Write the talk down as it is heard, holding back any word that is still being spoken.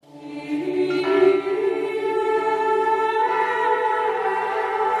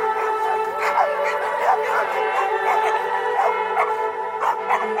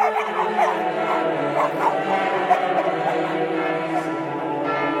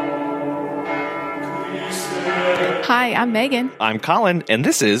Hi, I'm Megan. I'm Colin, and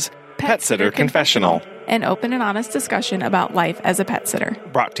this is Pet Sitter Confessional, an open and honest discussion about life as a pet sitter.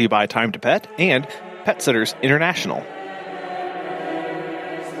 Brought to you by Time to Pet and Pet Sitters International.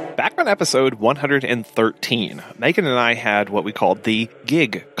 Back on episode 113, Megan and I had what we called the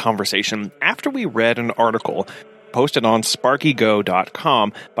gig conversation after we read an article posted on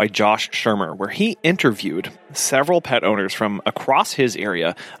SparkyGo.com by Josh Shermer, where he interviewed several pet owners from across his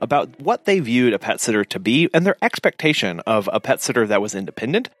area about what they viewed a pet sitter to be and their expectation of a pet sitter that was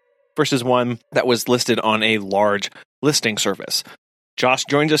independent versus one that was listed on a large listing service. Josh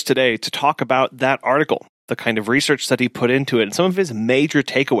joins us today to talk about that article, the kind of research that he put into it, and some of his major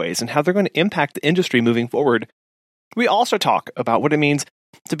takeaways and how they're going to impact the industry moving forward. We also talk about what it means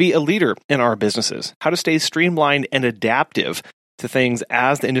to be a leader in our businesses, how to stay streamlined and adaptive to things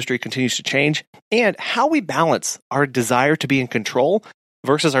as the industry continues to change, and how we balance our desire to be in control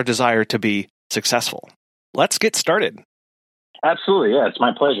versus our desire to be successful. Let's get started. Absolutely. Yeah, it's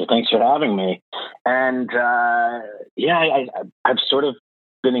my pleasure. Thanks for having me. And I've sort of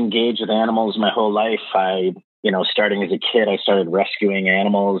been engaged with animals my whole life. Starting as a kid, I started rescuing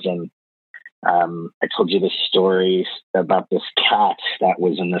animals, and I told you this story about this cat that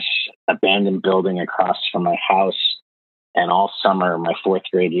was in this abandoned building across from my house. And all summer, my fourth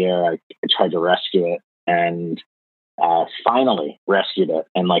grade year, I tried to rescue it and finally rescued it.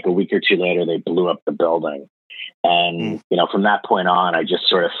 And like a week or two later, they blew up the building. And, from that point on, I just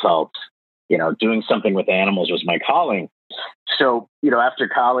sort of felt, doing something with animals was my calling. So, after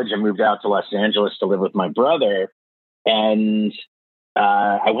college, I moved out to Los Angeles to live with my brother. And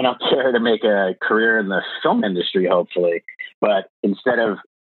I went up there to make a career in the film industry, hopefully. But instead of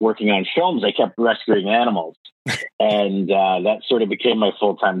working on films, I kept rescuing animals. And that sort of became my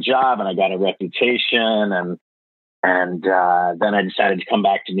full-time job. And I got a reputation. And then I decided to come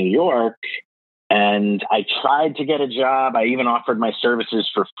back to New York. And I tried to get a job. I even offered my services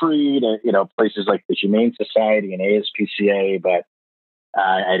for free to, places like the Humane Society and ASPCA. But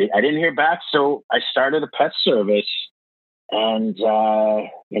I didn't hear back. So I started a pet service. And,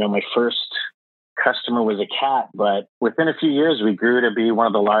 my first customer was a cat, but within a few years, we grew to be one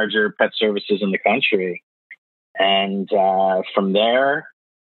of the larger pet services in the country. And from there,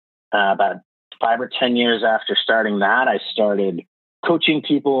 about 5 or 10 years after starting that, I started coaching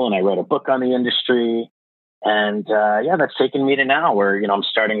people and I wrote a book on the industry. And that's taken me to now where, I'm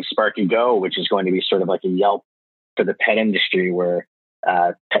starting Sparky Go, which is going to be sort of like a Yelp for the pet industry where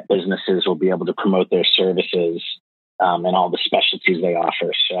pet businesses will be able to promote their services and all the specialties they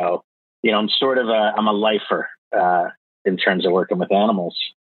offer. So, I'm I'm a lifer in terms of working with animals.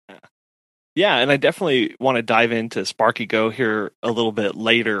 Yeah, and I definitely want to dive into Sparky Go here a little bit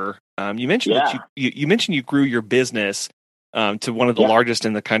later. You mentioned that you mentioned you grew your business to one of the largest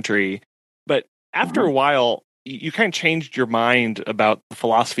in the country, but after a while, you kind of changed your mind about the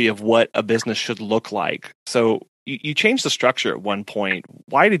philosophy of what a business should look like. So you changed the structure at one point.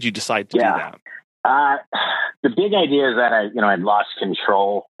 Why did you decide to do that? The big idea is that I'd lost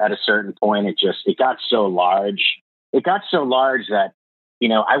control at a certain point. It got so large. It got so large that,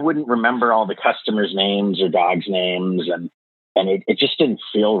 I wouldn't remember all the customers' names or dogs' names. And it just didn't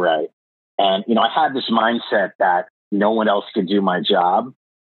feel right. And, I had this mindset that no one else could do my job.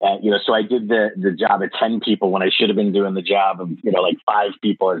 So I did the job of 10 people when I should have been doing the job of, like 5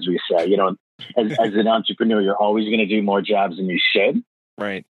 people, as we say. As an entrepreneur, you're always going to do more jobs than you should.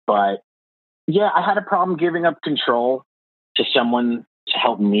 Right. But I had a problem giving up control to someone to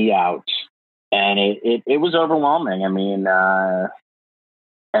help me out. And it was overwhelming. I mean,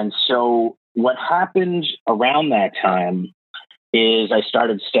 and so what happened around that time is I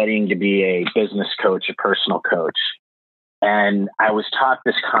started studying to be a business coach, a personal coach. And I was taught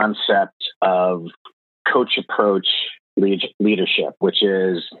this concept of coach approach leadership, which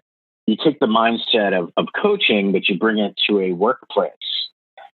is you take the mindset of coaching, but you bring it to a workplace.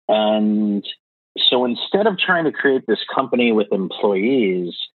 And so instead of trying to create this company with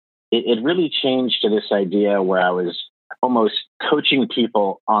employees, it really changed to this idea where I was almost coaching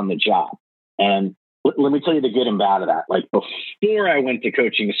people on the job. And let me tell you the good and bad of that. Like before I went to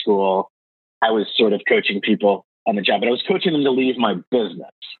coaching school, I was sort of coaching people on the job, but I was coaching them to leave my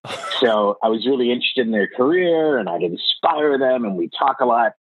business. So I was really interested in their career and I'd inspire them and we'd talk a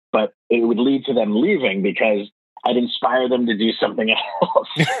lot, but it would lead to them leaving because I'd inspire them to do something else.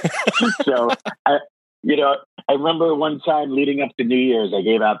 So, I remember one time leading up to New Year's, I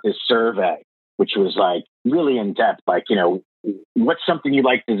gave out this survey, which was like really in depth, like, what's something you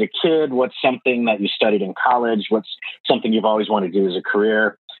liked as a kid? What's something that you studied in college? What's something you've always wanted to do as a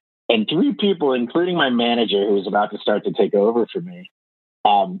career? And 3 people, including my manager, who was about to start to take over for me,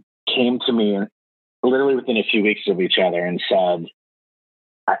 came to me literally within a few weeks of each other and said,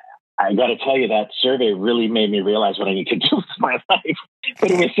 I got to tell you, that survey really made me realize what I need to do with my life,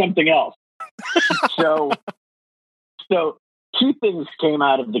 but it was something else. So two things came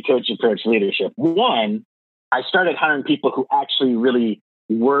out of the Coach Approach leadership. One, I started hiring people who actually really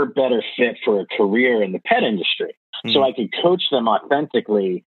were better fit for a career in the pet industry. So I could coach them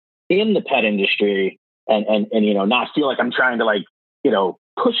authentically in the pet industry and not feel like I'm trying to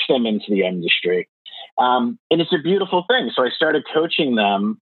push them into the industry. And it's a beautiful thing. So I started coaching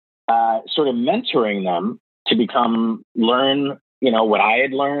them, sort of mentoring them to learn what I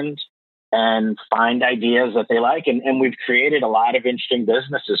had learned and find ideas that they like. And we've created a lot of interesting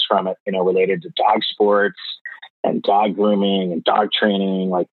businesses from it, related to dog sports and dog grooming and dog training,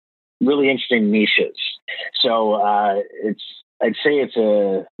 like really interesting niches. So I'd say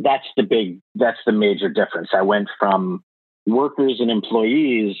that's the major difference. I went from workers and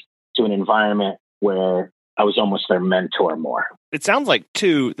employees to an environment where I was almost their mentor more. It sounds like,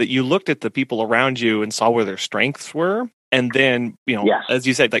 too, that you looked at the people around you and saw where their strengths were. And then, yes. As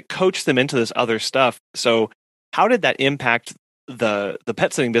you said, coach them into this other stuff. So how did that impact the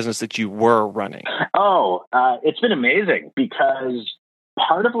pet sitting business that you were running? Oh, it's been amazing, because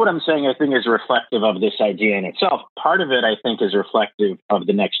part of what I'm saying, I think, is reflective of this idea in itself. Part of it, I think, is reflective of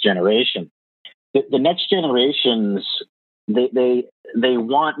the next generation. The next generations, they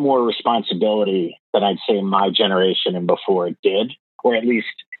want more responsibility than I'd say my generation and before it did, or at least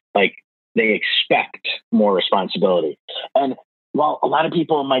they expect more responsibility. And while a lot of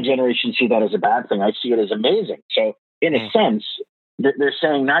people in my generation see that as a bad thing, I see it as amazing. So in a sense, they're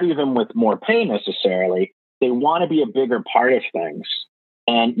saying not even with more pay necessarily, they want to be a bigger part of things.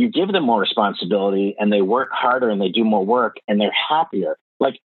 And you give them more responsibility and they work harder and they do more work and they're happier.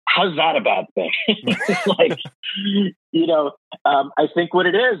 How's that a bad thing? I think what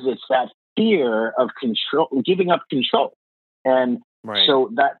it is, it's that fear of control, giving up control. And right.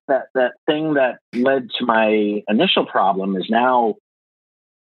 So that thing that led to my initial problem is now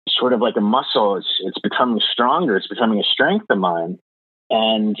sort of like a muscle. It's becoming stronger. It's becoming a strength of mine.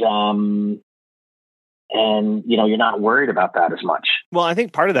 And you're not worried about that as much. Well, I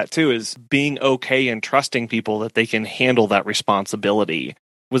think part of that too is being okay and trusting people that they can handle that responsibility.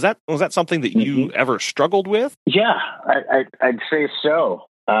 Was that something that you ever struggled with? Yeah, I'd say so.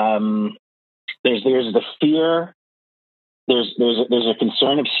 There's the fear. There's a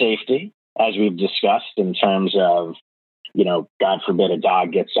concern of safety, as we've discussed, in terms of, God forbid a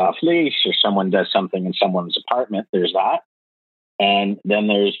dog gets off leash or someone does something in someone's apartment. There's that. And then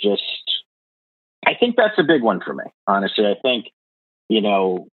there's I think that's a big one for me, honestly. I think,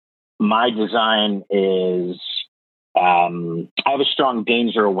 my design is, I have a strong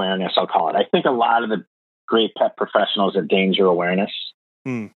danger awareness, I'll call it. I think a lot of the great pet professionals have danger awareness.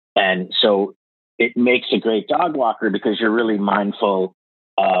 And so it makes a great dog walker because you're really mindful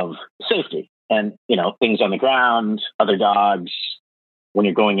of safety and, things on the ground, other dogs, when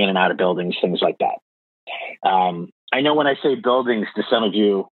you're going in and out of buildings, things like that. I know when I say buildings to some of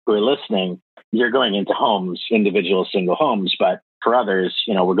you who are listening, you're going into homes, individual single homes. But for others,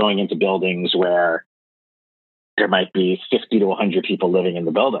 we're going into buildings where there might be 50 to 100 people living in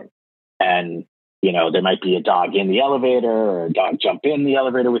the building. And, there might be a dog in the elevator or a dog jump in the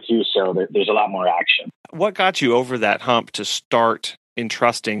elevator with you. So there's a lot more action. What got you over that hump to start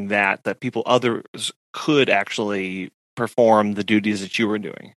entrusting that people others could actually perform the duties that you were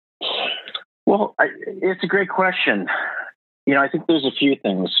doing? Well, it's a great question. I think there's a few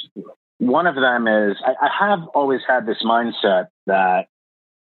things. One of them is I have always had this mindset that,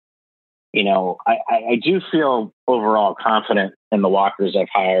 I do feel overall confident in the walkers I've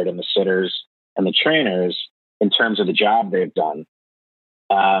hired and the sitters and the trainers in terms of the job they've done.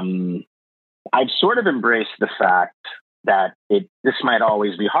 I've sort of embraced the fact that this might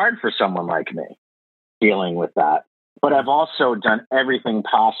always be hard for someone like me dealing with that. But I've also done everything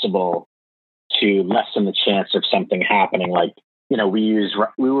possible to lessen the chance of something happening.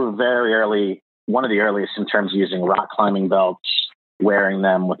 We were very early, one of the earliest in terms of using rock climbing belts, wearing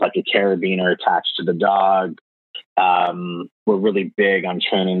them with a carabiner attached to the dog. We're really big on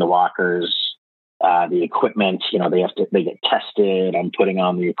training the walkers. The equipment, they get tested on putting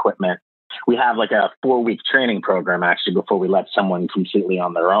on the equipment. We have a 4-week training program actually before we let someone completely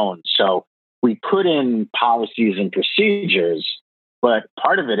on their own. So we put in policies and procedures, but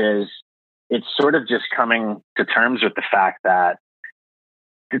part of it is it's sort of just coming to terms with the fact that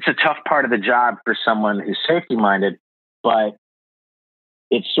it's a tough part of the job for someone who's safety minded, but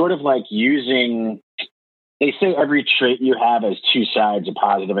it's sort of like they say every trait you have has two sides, a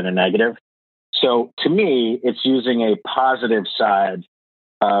positive and a negative. So to me, it's using a positive side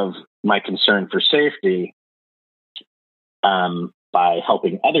of my concern for safety by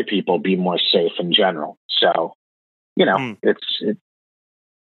helping other people be more safe in general. So,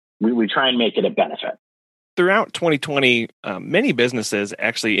 we try and make it a benefit. Throughout 2020, many businesses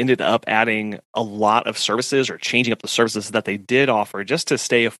actually ended up adding a lot of services or changing up the services that they did offer just to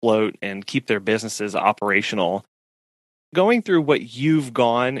stay afloat and keep their businesses operational. Going through what you've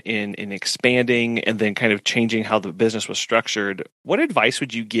gone in expanding and then kind of changing how the business was structured, what advice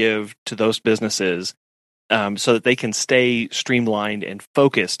would you give to those businesses so that they can stay streamlined and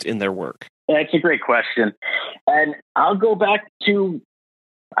focused in their work? That's a great question. And I'll go back to,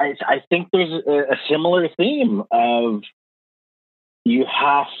 I think there's a similar theme of you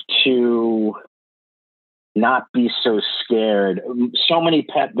have to not be so scared. So many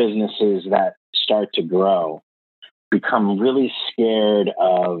pet businesses that start to grow become really scared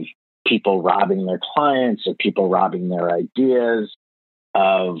of people robbing their clients, of people robbing their ideas,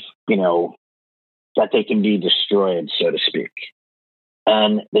 of, that they can be destroyed, so to speak.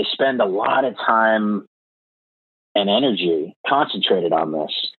 And they spend a lot of time and energy concentrated on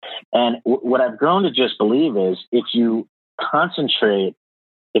this. And what I've grown to just believe is if you're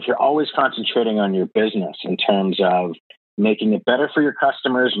always concentrating on your business in terms of making it better for your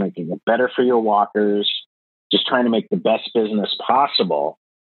customers, making it better for your walkers, just trying to make the best business possible,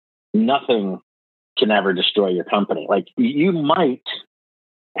 nothing can ever destroy your company. Like, you might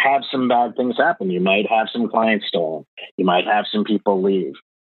have some bad things happen. You might have some clients stolen. You might have some people leave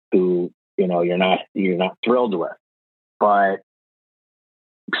who, you're not thrilled with. But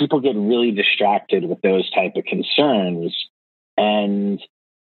people get really distracted with those type of concerns. And,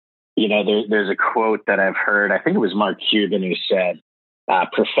 there's a quote that I've heard, I think it was Mark Cuban, who said,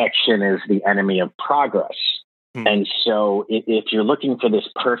 perfection is the enemy of progress. And so if you're looking for this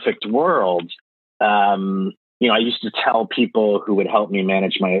perfect world, I used to tell people who would help me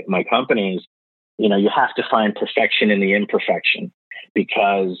manage my companies, you have to find perfection in the imperfection,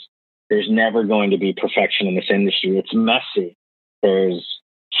 because there's never going to be perfection in this industry. It's messy. There's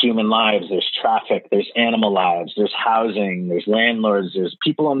human lives, there's traffic, there's animal lives, there's housing, there's landlords, there's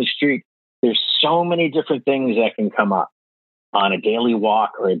people on the street. There's so many different things that can come up on a daily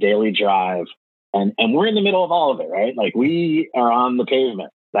walk or a daily drive. And we're in the middle of all of it, right? Like, we are on the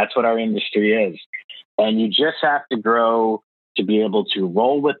pavement. That's what our industry is. And you just have to grow to be able to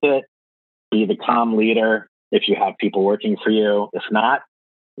roll with it, be the calm leader if you have people working for you. If not,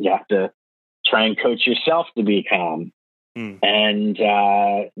 you have to try and coach yourself to be calm and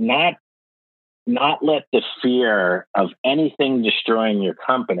not let the fear of anything destroying your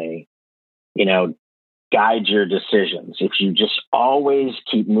company, guide your decisions. If you just always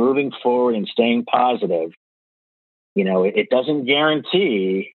keep moving forward and staying positive, it doesn't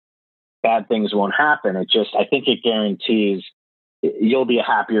guarantee bad things won't happen. I think it guarantees you'll be a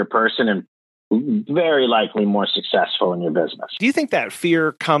happier person and very likely more successful in your business. Do you think that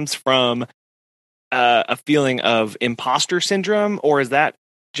fear comes from a feeling of imposter syndrome, or is that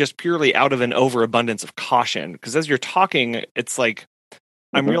just purely out of an overabundance of caution? Because as you're talking, it's like,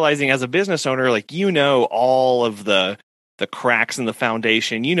 I'm realizing as a business owner, like, all of the cracks in the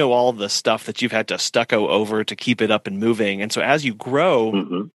foundation, all of the stuff that you've had to stucco over to keep it up and moving. And so as you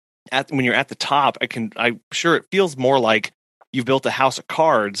grow, when you're at the top, I'm sure it feels more like you've built a house of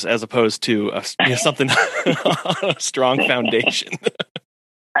cards as opposed to something on a strong foundation.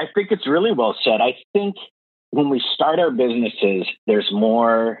 I think it's really well said. I think when we start our businesses, there's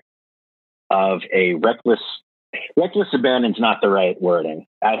more of a reckless abandon is not the right wording.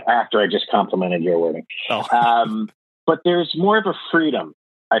 After I just complimented your wording. But there's more of a freedom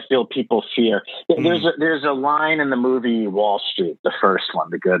I feel people fear. There's a line in the movie Wall Street, the first one,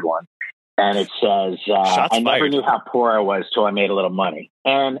 the good one. And it says, I never knew how poor I was till I made a little money.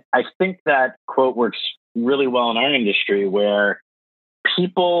 And I think that quote works really well in our industry, where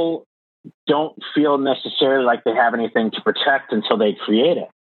people don't feel necessarily like they have anything to protect until they create it.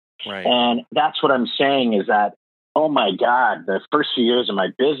 Right. And that's what I'm saying is that, oh my God, the first few years of my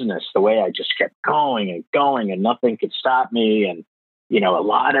business, the way I just kept going and going and nothing could stop me. And, a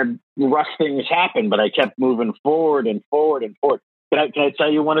lot of rough things happened, but I kept moving forward and forward and forward. Can I tell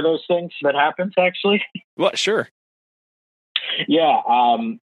you one of those things that happens, actually? Well, sure. Yeah.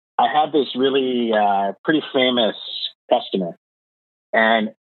 I had this really pretty famous customer,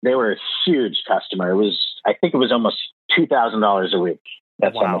 and they were a huge customer. I think it was almost $2,000 a week.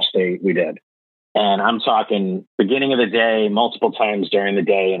 That's how much we did. And I'm talking beginning of the day, multiple times during the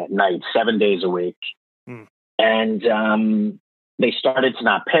day, and at night, 7 days a week. And they started to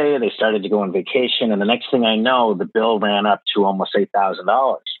not pay. They started to go on vacation. And the next thing I know, the bill ran up to almost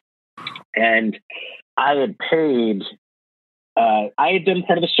 $8,000. And I had paid I had done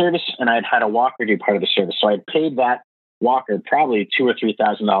part of the service, and I'd had a walker do part of the service. So I'd paid that walker probably $2,000 or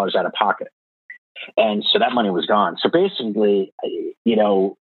 $3,000 out of pocket. And so that money was gone. So basically,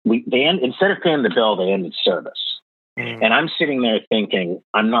 instead of paying the bill, they ended service. Mm. And I'm sitting there thinking,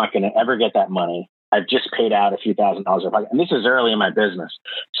 I'm not going to ever get that money. I've just paid out a few $1,000s out of pocket. And this is early in my business.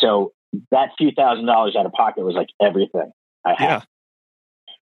 So that few $1,000s out of pocket was like everything I had. Yeah.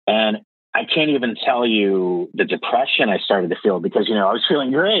 And I can't even tell you the depression I started to feel because, I was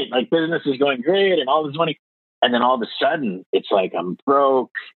feeling great. Like business is going great and all this money. And then all of a sudden it's like I'm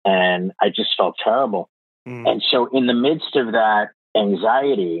broke and I just felt terrible. Mm. And so in the midst of that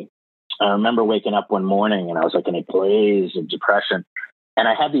anxiety, I remember waking up one morning and I was like in a blaze of depression. And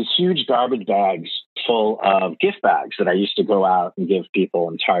I had these huge garbage bags full of gift bags that I used to go out and give people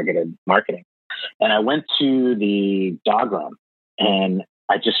in targeted marketing. And I went to the dog run and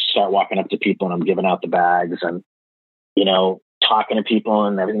I just start walking up to people and I'm giving out the bags and, talking to people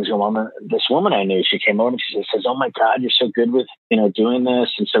and everything's going on. This woman I knew, she came over and she says, "Oh my God, you're so good with, doing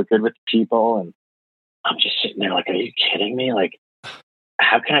this and so good with people." And I'm just sitting there like, are you kidding me? Like,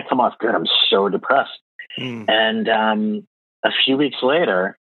 how can I come off good? I'm so depressed. Mm. And a few weeks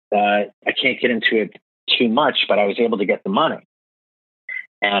later, I can't get into it too much, but I was able to get the money.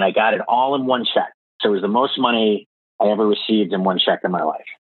 And I got it all in one check. So it was the most money I ever received in one check in my life.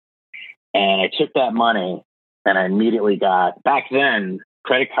 And I took that money and I immediately got, back then,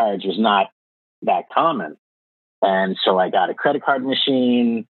 credit cards was not that common. And so I got a credit card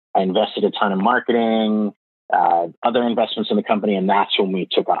machine. I invested a ton in marketing, other investments in the company. And that's when we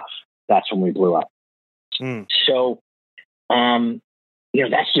took off. That's when we blew up. Mm. So,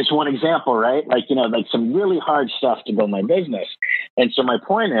 that's just one example, right? Like some really hard stuff to build my business. And so my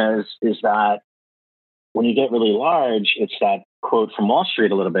point is that when you get really large, it's that quote from Wall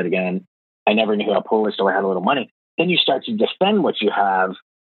Street a little bit again. I never knew how poor was till I had a little money. Then you start to defend what you have,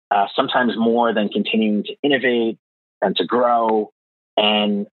 sometimes more than continuing to innovate and to grow.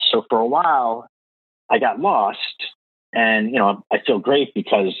 And so for a while, I got lost. And, I feel great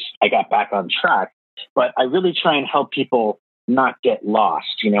because I got back on track. But I really try and help people not get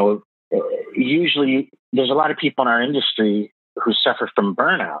lost. Usually there's a lot of people in our industry who suffer from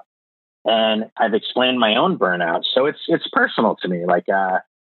burnout. And I've explained my own burnout. So it's personal to me. Like, I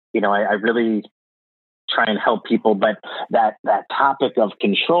really try and help people, but that topic of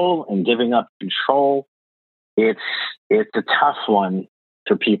control and giving up control, it's a tough one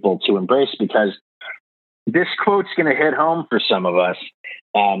for people to embrace because this quote's going to hit home for some of us.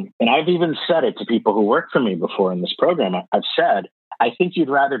 And I've even said it to people who work for me before in this program. I've said, I think you'd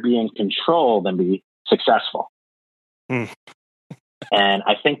rather be in control than be successful. Mm. And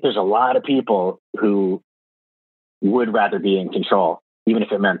I think there's a lot of people who would rather be in control, even if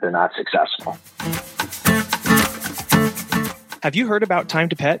it meant they're not successful. Have you heard about Time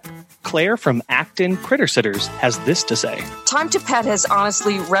to Pet? Claire from Acton Critter Sitters has this to say. Time to Pet has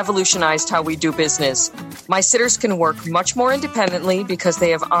honestly revolutionized how we do business. My sitters can work much more independently because they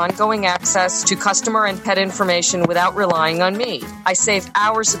have ongoing access to customer and pet information without relying on me. I save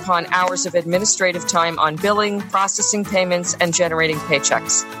hours upon hours of administrative time on billing, processing payments, and generating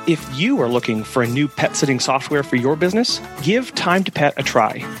paychecks. If you are looking for a new pet sitting software for your business, give Time to Pet a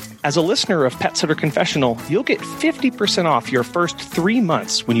try. As a listener of Pet Sitter Confessional, you'll get 50% off your first 3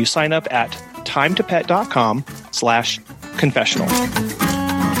 months when you sign up at timetopet.com/confessional.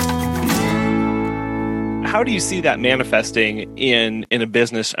 How do you see that manifesting in a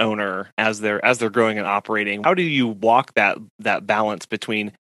business owner as they're growing and operating? How do you walk that balance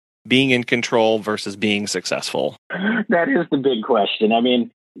between being in control versus being successful? That is the big question. I mean,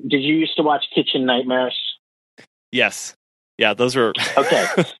 did you used to watch Kitchen Nightmares? Yes. Yeah, those are... Okay.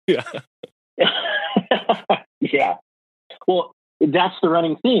 Yeah. Yeah. Well, that's the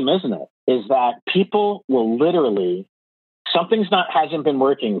running theme, isn't it? Is that people will literally... hasn't been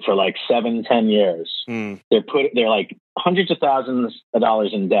working for like 7-10 years. Mm. They're like hundreds of thousands of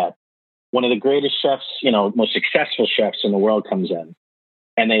dollars in debt. One of the greatest chefs, most successful chefs in the world comes in,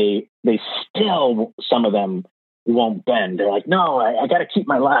 and they still, some of them won't bend. They're like, no, I got to keep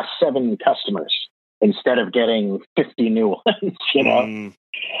my last 7 customers instead of getting 50 new ones, Mm.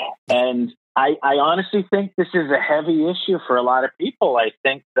 And I honestly think this is a heavy issue for a lot of people. I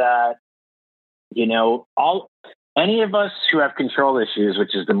think that, any of us who have control issues,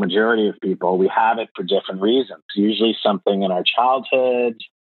 which is the majority of people, we have it for different reasons. Usually something in our childhood,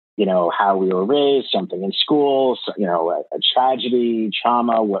 how we were raised, something in school, a tragedy,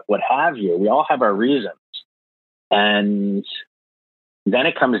 trauma, what have you. We all have our reasons. And then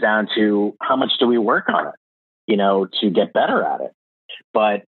it comes down to how much do we work on it, to get better at it.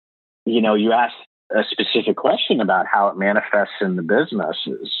 But, you asked a specific question about how it manifests in the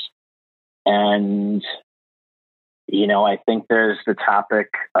businesses. And, I think there's the topic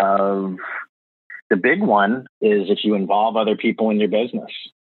of the big one is if you involve other people in your business.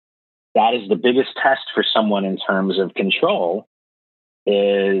 That is the biggest test for someone in terms of control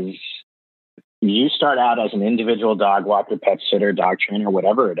is you start out as an individual dog walker, pet sitter, dog trainer,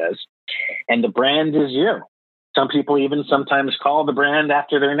 whatever it is, and the brand is you. Some people even sometimes call the brand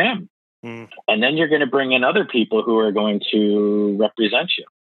after their name. And then you're going to bring in other people who are going to represent you.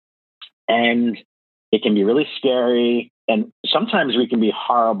 And it can be really scary. And sometimes we can be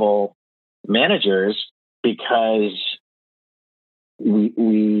horrible managers because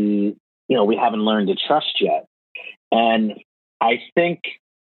we haven't learned to trust yet. And I think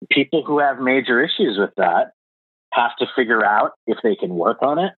people who have major issues with that have to figure out if they can work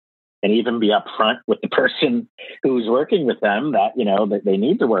on it and even be upfront with the person who's working with them that, that they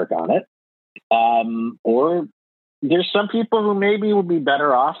need to work on it. Or there's some people who maybe would be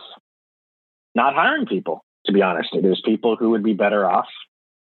better off not hiring people, to be honest. There's people who would be better off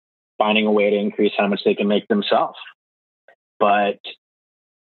finding a way to increase how much they can make themselves. But,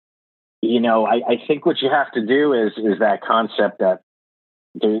 I think what you have to do is that concept that,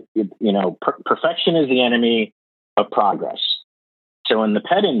 perfection is the enemy of progress. So in the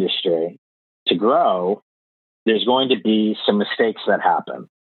pet industry, to grow, there's going to be some mistakes that happen.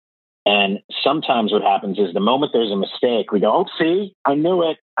 And sometimes what happens is the moment there's a mistake, we go, oh, see, I knew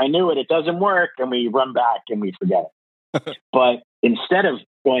it, it doesn't work. And we run back and we forget it. But instead of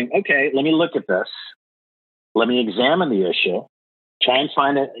going, okay, let me look at this, let me examine the issue, try and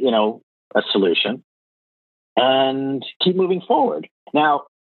find a solution and keep moving forward. Now,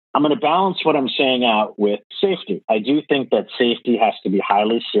 I'm going to balance what I'm saying out with safety. I do think that safety has to be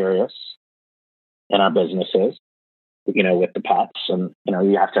highly serious in our businesses, with the pets. And,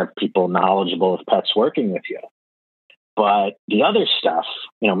 you have to have people knowledgeable of pets working with you. But the other stuff,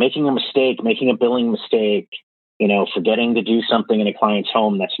 making a mistake, making a billing mistake, forgetting to do something in a client's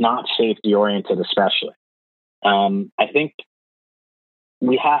home that's not safety oriented, especially. I think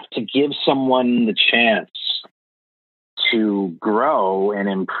we have to give someone the chance to grow and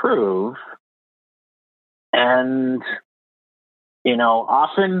improve. And,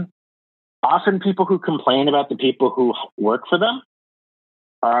 often people who complain about the people who work for them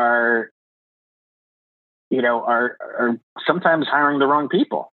are sometimes hiring the wrong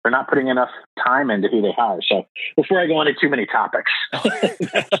people. They're not putting enough time into who they hire. So before I go into too many topics,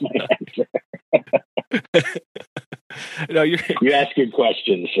 that's my answer. No, you ask good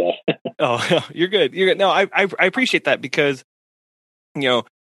questions. Oh, you're good. You're good. No, I appreciate that because, you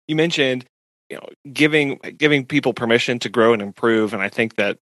mentioned, giving people permission to grow and improve. And I think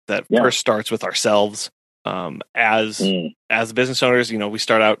that first starts with ourselves. As business owners, we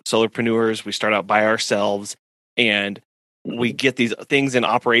start out solopreneurs, we start out by ourselves and we get these things in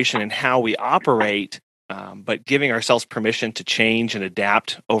operation and how we operate. But giving ourselves permission to change and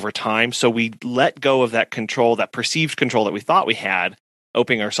adapt over time. So we let go of that control, that perceived control that we thought we had,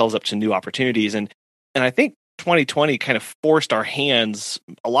 opening ourselves up to new opportunities. And I think 2020 kind of forced a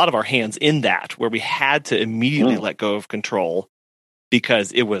lot of our hands in that, where we had to immediately let go of control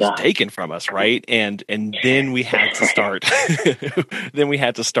because it was taken from us, right? And then we had to start,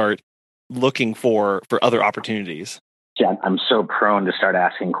 looking for other opportunities. Yeah, I'm so prone to start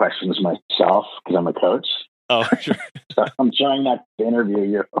asking questions myself because I'm a coach. Oh, sure. So I'm trying not to interview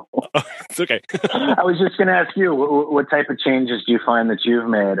you. Oh, it's okay. I was just going to ask you, what type of changes do you find that you've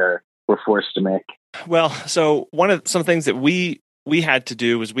made or were forced to make? Well, so some things that we had to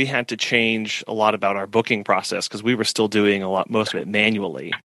do was we had to change a lot about our booking process because we were still doing most of it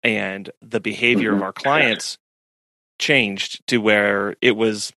manually, and the behavior of our clients changed to where it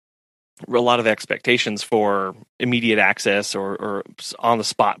was a lot of expectations for immediate access or on the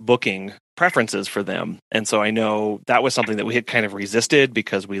spot booking preferences for them. And so I know that was something that we had kind of resisted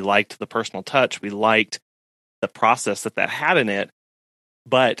because we liked the personal touch. We liked the process that had in it,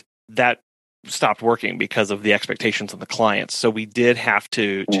 but that stopped working because of the expectations of the clients. So we did have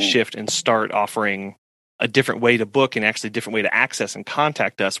to shift and start offering a different way to book and actually a different way to access and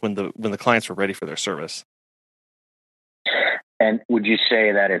contact us when the clients were ready for their service. And would you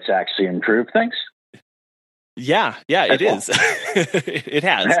say that it's actually improved things? Yeah, it is. It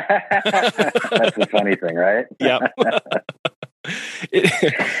has. That's the funny thing, right?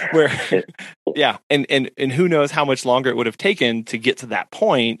 Yeah. And who knows how much longer it would have taken to get to that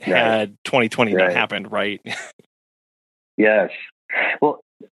point had 2020 not happened, right? Yes. Well,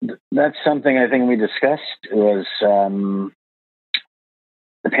 that's something I think we discussed was the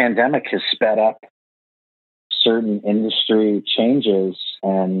pandemic has sped up certain industry changes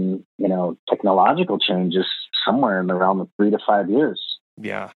and, technological changes somewhere in the realm of 3 to 5 years.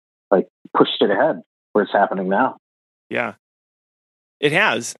 Yeah. Like pushed it ahead where it's happening now. Yeah. It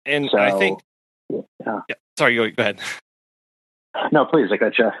has. And So, I think, yeah. Sorry, go ahead. No, please, I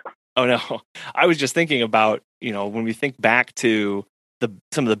got you. Oh, no. I was just thinking about, when we think back to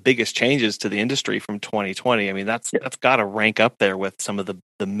some of the biggest changes to the industry from 2020, I mean, that's got to rank up there with some of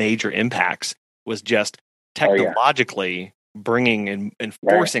the major impacts, was just technologically bringing and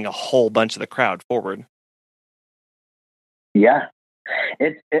forcing a whole bunch of the crowd forward. Yeah.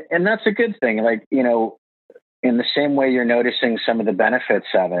 And that's a good thing. Like, in the same way you're noticing some of the benefits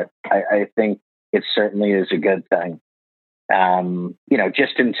of it, I think it certainly is a good thing.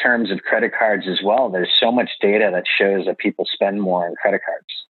 Just in terms of credit cards as well, there's so much data that shows that people spend more on credit cards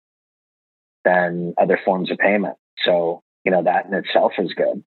than other forms of payment. So, that in itself is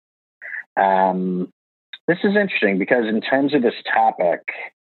good. This is interesting because in terms of this topic,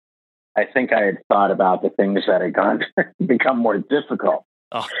 I think I had thought about the things that had become more difficult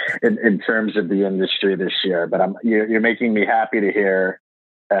in terms of the industry this year. But you're making me happy to hear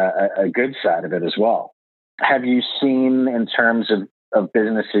a good side of it as well. Have you seen, in terms of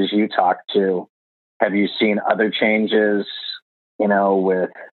businesses you talk to, have you seen other changes,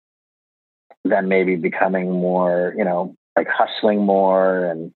 with them maybe becoming more, like hustling more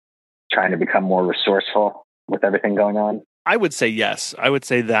and trying to become more resourceful with everything going on? I would say yes. I would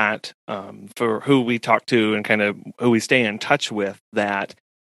say that for who we talk to and kind of who we stay in touch with, that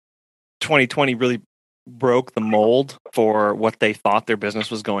 2020 really broke the mold for what they thought their business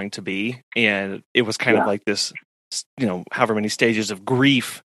was going to be. And it was kind of like this, however many stages of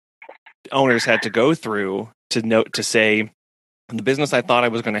grief owners had to go through to say, the business I thought I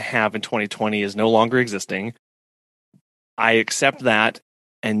was going to have in 2020 is no longer existing. I accept that.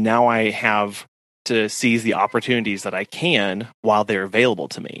 And now I have to seize the opportunities that I can while they're available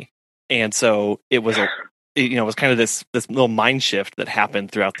to me. And so it was it was kind of this little mind shift that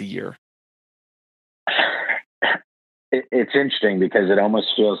happened throughout the year. It's interesting because it almost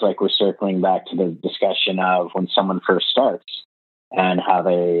feels like we're circling back to the discussion of when someone first starts and how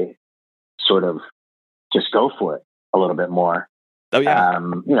they sort of just go for it a little bit more. Oh yeah.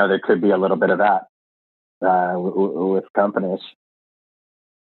 There could be a little bit of that with companies.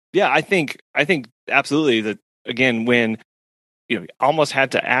 Yeah, I think absolutely that, again, when you almost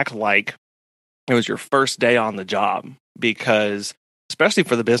had to act like it was your first day on the job, because especially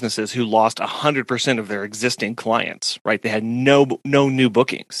for the businesses who lost 100% of their existing clients, right? They had no new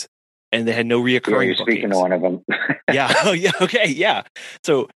bookings and they had no reoccurring bookings. Speaking to one of them. Yeah. Oh, yeah. Okay. Yeah.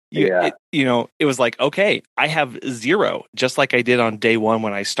 So it was like, okay, I have zero, just like I did on day one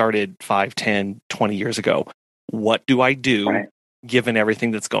when I started 5, 10, 20 years ago. What do I do given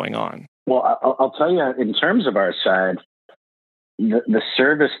everything that's going on? Well, I'll tell you, in terms of our side, the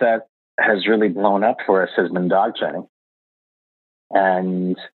service that has really blown up for us has been dog training.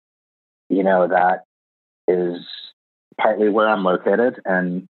 And, that is partly where I'm located,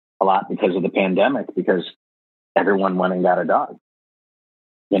 and a lot because of the pandemic, because everyone went and got a dog.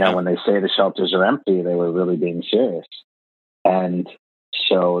 When they say the shelters are empty, they were really being serious. And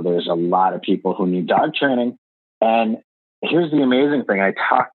so there's a lot of people who need dog training. And here's the amazing thing. I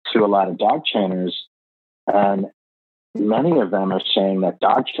talked to a lot of dog trainers, and many of them are saying that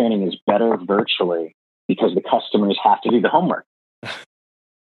dog training is better virtually because the customers have to do the homework.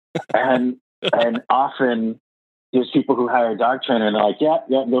 and often there's people who hire a dog trainer and they're like, yeah,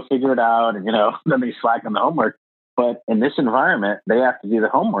 go figure it out. And, then they slack on the homework. But in this environment, they have to do the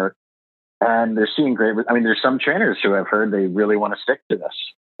homework, and they're seeing great. I mean, there's some trainers who I've heard they really want to stick to this,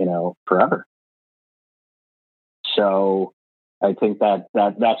 forever. So I think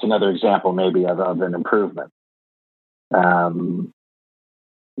that's another example maybe of an improvement.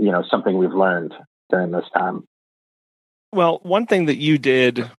 Something we've learned during this time. Well, one thing that you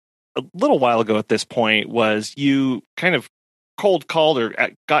did a little while ago at this point was you kind of cold called or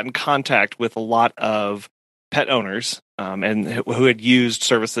got in contact with a lot of pet owners and who had used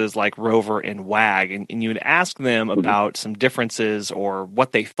services like Rover and Wag, and you would ask them about some differences or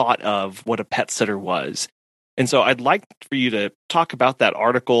what they thought of what a pet sitter was. And so I'd like for you to talk about that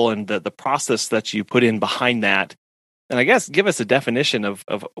article and the process that you put in behind that. And I guess give us a definition of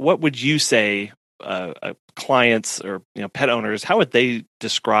what would you say clients or pet owners, how would they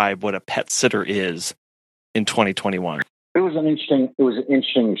describe what a pet sitter is in 2021? It was an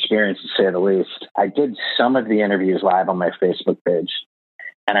interesting experience, to say the least. I did some of the interviews live on my Facebook page,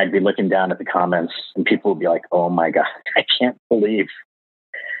 and I'd be looking down at the comments, and people would be like, "Oh my God, I can't believe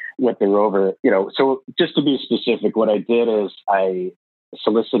what the Rover." So just to be specific, what I did is I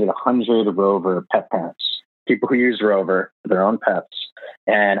solicited 100 Rover pet parents, people who use Rover for their own pets,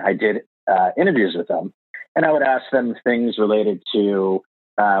 and I did interviews with them. And I would ask them things related to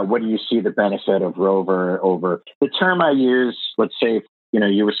what do you see the benefit of Rover over the term I use. Let's say,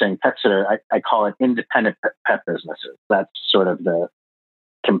 you were saying pet sitter. I call it independent pet businesses. That's sort of the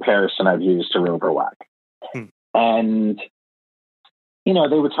comparison I've used to Rover Wag. And,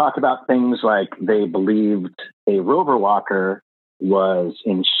 they would talk about things like they believed a Rover walker was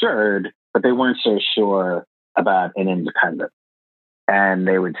insured, but they weren't so sure about an independent. And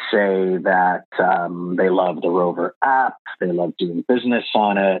they would say that they love the Rover app, they love doing business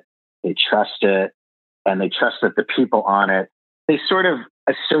on it, they trust it, and they trust that the people on it, they sort of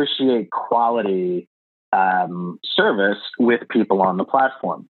associate quality service with people on the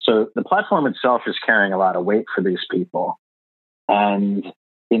platform. So the platform itself is carrying a lot of weight for these people. And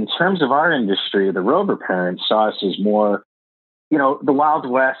in terms of our industry, the Rover parents saw us as more, the Wild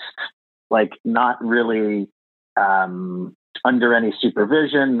West, like not really under any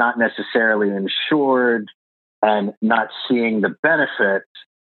supervision, not necessarily insured, and not seeing the benefit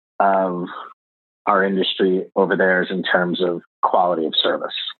of our industry over theirs in terms of quality of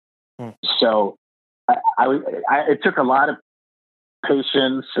service. So it took a lot of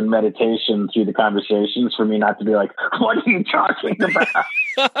patience and meditation through the conversations for me not to be like, what are you talking about?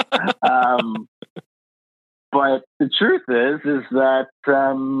 But the truth is that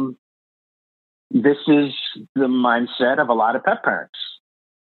this is the mindset of a lot of pet parents.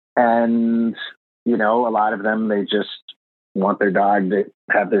 And, a lot of them, they just want their dog to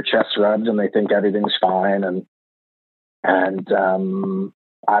have their chest rubbed and they think everything's fine. And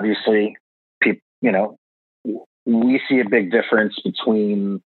obviously, people, we see a big difference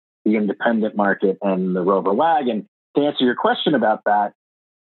between the independent market and the Rover Wag. And to answer your question about that,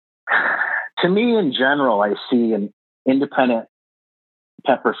 to me, in general, I see an independent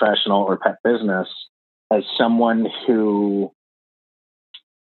pet professional or pet business as someone who,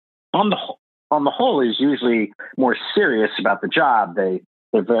 on the whole, is usually more serious about the job.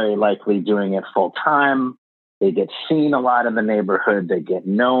 They're very likely doing it full time. They get seen a lot in the neighborhood. They get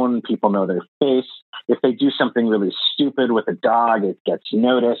known. People know their face. If they do something really stupid with a dog, it gets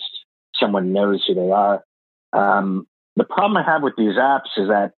noticed. Someone knows who they are. The problem I have with these apps is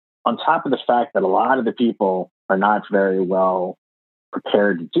that on top of the fact that a lot of the people are not very well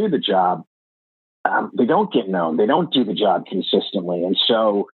prepared to do the job, they don't get known. They don't do the job consistently. And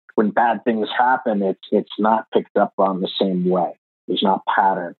so when bad things happen, it's not picked up on the same way. There's not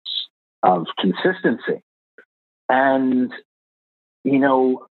patterns of consistency. And,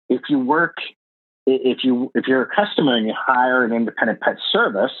 if you're a customer and you hire an independent pet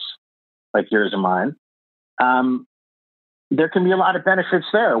service like yours and mine, there can be a lot of benefits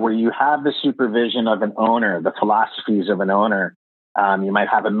there where you have the supervision of an owner, the philosophies of an owner. You might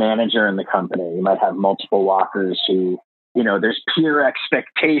have a manager in the company. You might have multiple walkers who, there's peer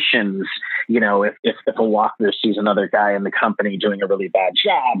expectations. If a walker sees another guy in the company doing a really bad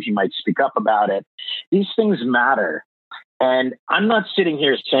job, he might speak up about it. These things matter. And I'm not sitting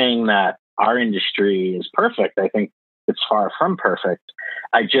here saying that our industry is perfect. I think it's far from perfect.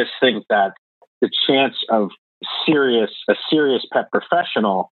 I just think that the chance of a serious pet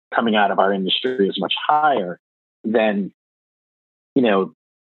professional coming out of our industry is much higher than,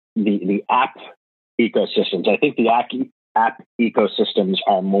 the app ecosystems. I think the app ecosystems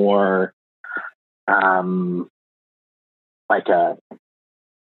are more like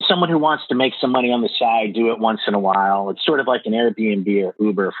someone who wants to make some money on the side, do it once in a while. It's sort of like an Airbnb or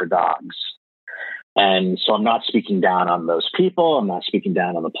Uber for dogs. And so I'm not speaking down on those people. I'm not speaking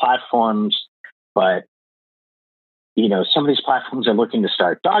down on the platforms, but some of these platforms are looking to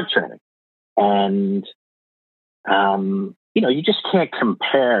start dog training. And, you just can't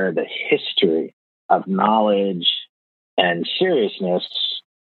compare the history of knowledge and seriousness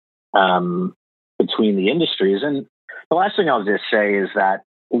between the industries. And the last thing I'll just say is that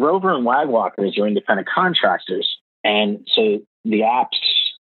Rover and Wag Walkers are independent contractors. And so the apps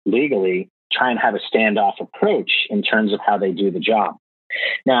legally try and have a standoff approach in terms of how they do the job.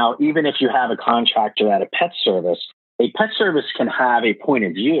 Now, even if you have a contractor at a pet service can have a point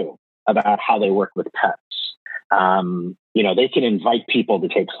of view about how they work with pets. They can invite people to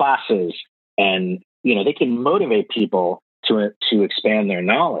take classes and, they can motivate people to expand their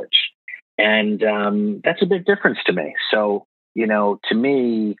knowledge. And that's a big difference to me. So, to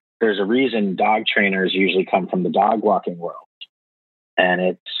me, there's a reason dog trainers usually come from the dog walking world. And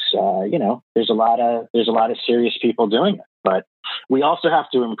it's, there's a lot of serious people doing it, but we also have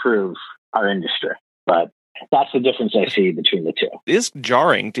to improve our industry. But that's the difference I see between the two. It is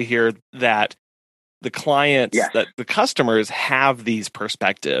jarring to hear that the clients, yes, that the customers have these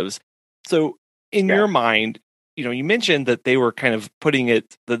perspectives. So in your mind, you mentioned that they were kind of putting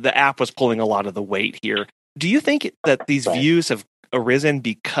it, the app was pulling a lot of the weight here. Do you think that these views have arisen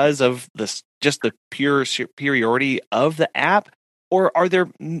because of just the pure superiority of the app, or are there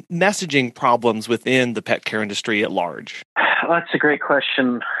messaging problems within the pet care industry at large? Well, that's a great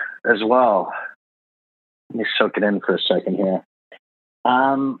question as well. Let me soak it in for a second here.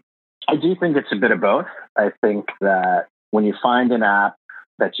 I do think it's a bit of both. I think that when you find an app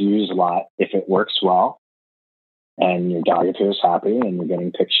that you use a lot, if it works well and your dog appears happy and you're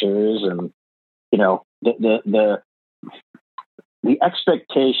getting pictures and, the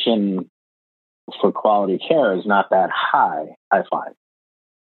expectation for quality care is not that high, I find.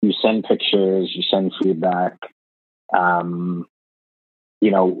 You send pictures, you send feedback. The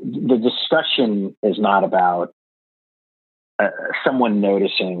discussion is not about someone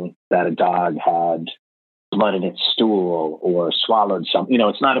noticing that a dog had blood in its stool or swallowed something.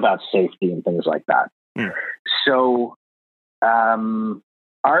 It's not about safety and things like that. Mm. So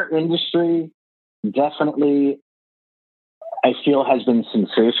our industry definitely, I feel, has been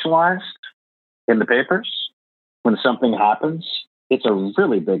sensationalized in the papers. When something happens, it's a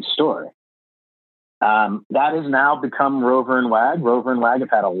really big story. That has now become Rover and Wag. Rover and Wag have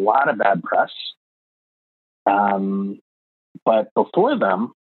had a lot of bad press. But before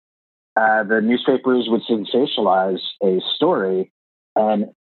them, the newspapers would sensationalize a story,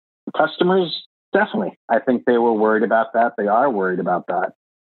 and customers definitely, I think they were worried about that. They are worried about that.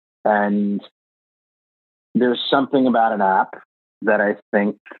 And there's something about an app that I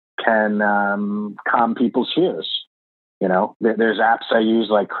think can calm people's fears. There's apps I use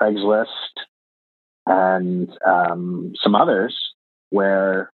like Craigslist and some others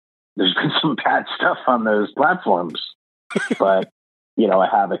where there's been some bad stuff on those platforms, but, I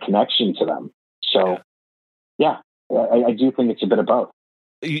have a connection to them. So, yeah, I do think it's a bit of both.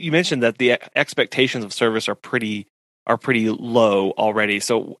 You mentioned that the expectations of service are pretty low already.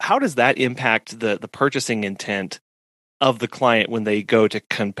 So how does that impact the purchasing intent of the client when they go to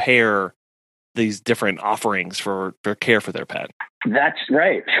compare these different offerings for care for their pet? That's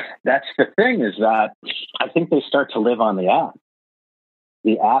right. That's the thing, is that I think they start to live on the app.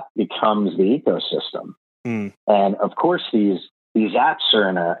 The app becomes the ecosystem. Mm. And of course, these apps are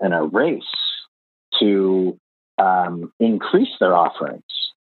in a race to increase their offerings.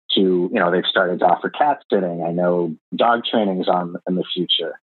 They've started to offer cat sitting. I know dog training's on in the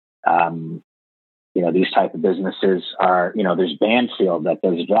future. These type of businesses are, there's Banfield that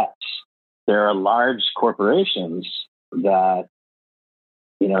does vets. There are large corporations that,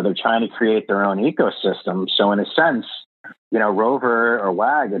 they're trying to create their own ecosystem. So in a sense, Rover or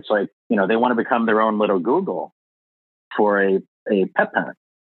Wag, it's like, they want to become their own little Google for a pet parent.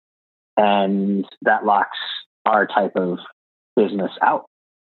 And that locks our type of business out.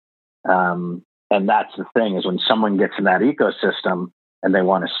 And that's the thing, is when someone gets in that ecosystem and they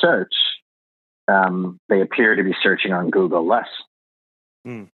want to search, they appear to be searching on Google less.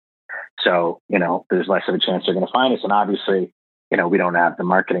 Mm. So, there's less of a chance they're going to find us. And obviously, we don't have the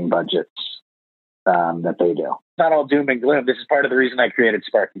marketing budgets that they do. It's not all doom and gloom. This is part of the reason I created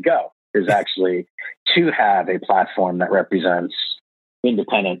Sparky Go, is actually to have a platform that represents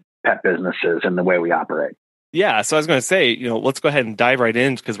independent pet businesses and the way we operate. Yeah, so I was going to say, let's go ahead and dive right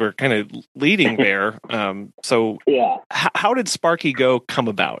in, because we're kind of leading there. Yeah, how did Sparky Go come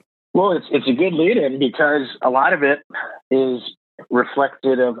about? Well, it's a good lead-in, because a lot of it is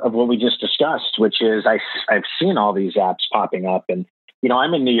reflected of what we just discussed, which is I've seen all these apps popping up, and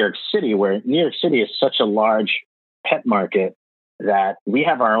I'm in New York City, where New York City is such a large pet market that we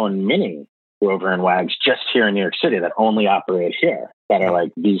have our own mini Rover and Wags just here in New York City that only operate here, that are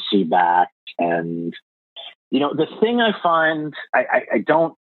like VC backed. And the thing I find, I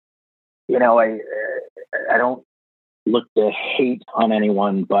don't look to hate on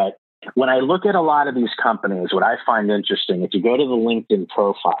anyone, but when I look at a lot of these companies, what I find interesting, if you go to the LinkedIn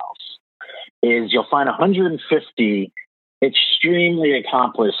profiles, is you'll find 150 extremely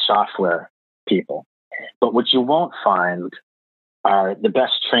accomplished software people. But what you won't find are the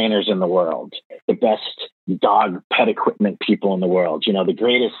best trainers in the world, the best dog pet equipment people in the world, the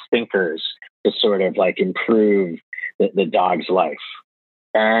greatest thinkers to sort of like improve the dog's life.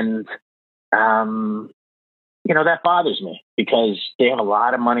 And, that bothers me, because they have a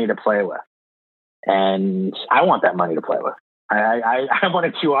lot of money to play with. And I want that money to play with. I want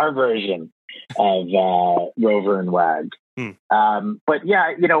a QR version of Rover and Wag. But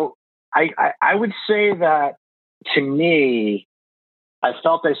yeah, I would say that, to me, I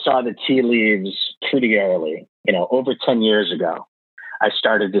felt I saw the tea leaves pretty early. Over 10 years ago, I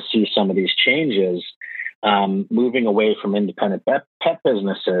started to see some of these changes, moving away from independent pet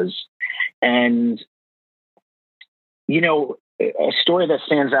businesses And, a story that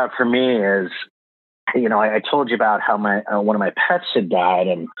stands out for me is, I told you about how one of my pets had died.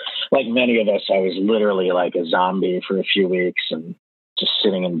 And like many of us, I was literally like a zombie for a few weeks and just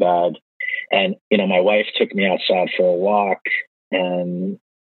sitting in bed. And, my wife took me outside for a walk, and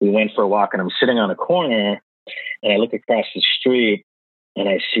we went for a walk, and I'm sitting on a corner, and I look across the street, and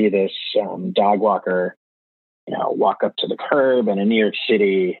I see this dog walker, walk up to the curb. And in New York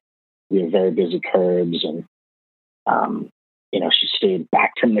City, we have very busy curbs, and, she stayed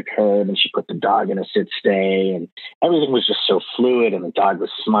back from the curb, and she put the dog in a sit stay, and everything was just so fluid, and the dog was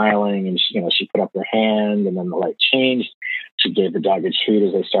smiling, and she put up her hand, and then the light changed. She gave the dog a treat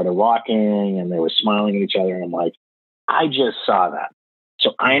as they started walking, and they were smiling at each other. And I'm like, I just saw that.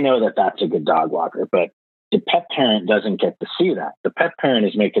 So I know that that's a good dog walker, but the pet parent doesn't get to see that. The pet parent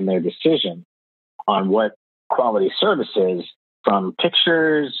is making their decision on what quality service is from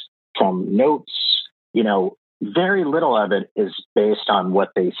pictures, from notes. Very little of it is based on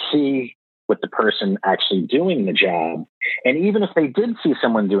what they see with the person actually doing the job. And even if they did see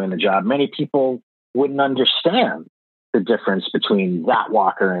someone doing the job, many people wouldn't understand the difference between that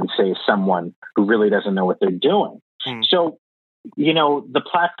walker and, say, someone who really doesn't know what they're doing. So, the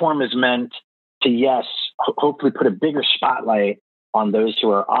platform is meant to, yes, hopefully put a bigger spotlight on those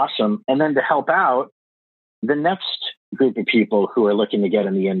who are awesome, and then to help out the next group of people who are looking to get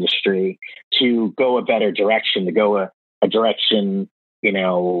in the industry to go a better direction, to go a direction,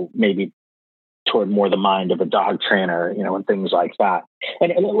 maybe toward more the mind of a dog trainer, and things like that.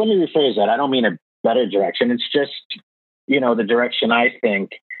 And let me rephrase that. I don't mean a better direction. It's just, the direction I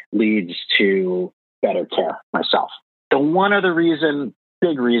think leads to better care myself. The one other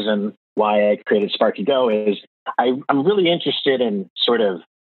big reason why I created Sparky Go is I'm really interested in sort of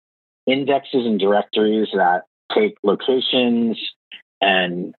indexes and directories that take locations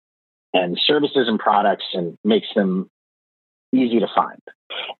and services and products and makes them easy to find.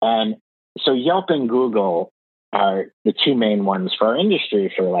 And so Yelp and Google are the two main ones for our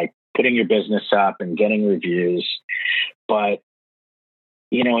industry for like putting your business up and getting reviews. But,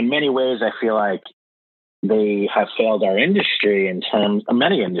 in many ways, I feel like they have failed our industry in terms of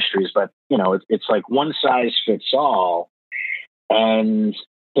many industries, but, it's like one size fits all. And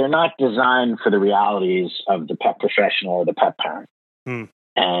they're not designed for the realities of the pet professional or the pet parent.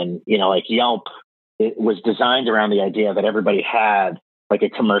 And, like Yelp, it was designed around the idea that everybody had like a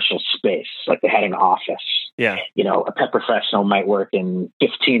commercial space, like they had an office. Yeah. A pet professional might work in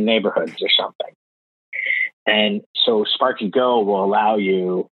 15 neighborhoods or something. And so Sparky Go will allow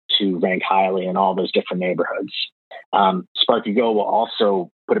you to rank highly in all those different neighborhoods. Sparky Go will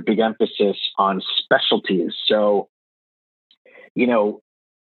also put a big emphasis on specialties. So,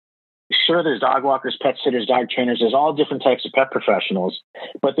 sure, there's dog walkers, pet sitters, dog trainers. There's all different types of pet professionals,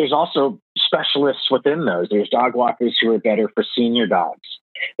 but there's also specialists within those. There's dog walkers who are better for senior dogs.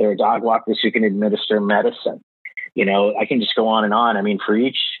 There are dog walkers who can administer medicine. I can just go on and on. I mean, for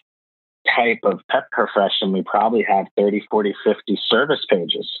each type of pet profession, we probably have 30, 40, 50 service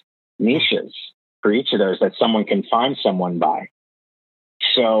pages, niches for each of those that someone can find someone by.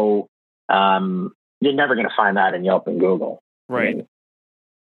 So you're never going to find that in Yelp and Google. Right. I mean,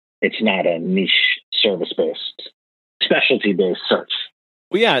 it's not a niche service-based, specialty-based search.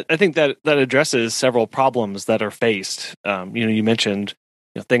 Well, yeah, I think that addresses several problems that are faced. You mentioned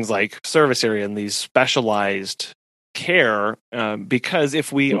things like service area and these specialized care, because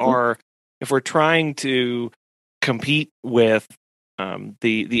if we're trying to compete with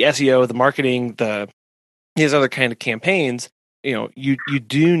the SEO, the marketing, these other kind of campaigns, you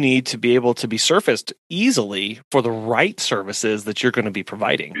do need to be able to be surfaced easily for the right services that you're going to be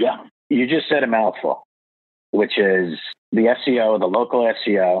providing. Yeah, you just said a mouthful, which is the SEO, the local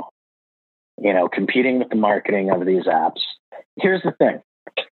SEO, competing with the marketing of these apps. Here's the thing.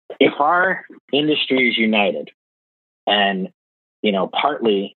 If our industry is united and,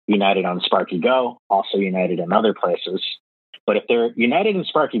 partly united on Sparky Go, also united in other places, but if they're united in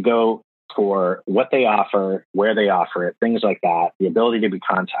Sparky Go for what they offer, where they offer it, things like that, the ability to be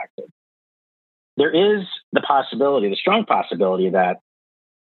contacted, there is the strong possibility that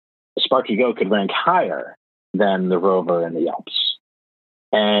Sparky Go could rank higher than the Rover and the Yelps.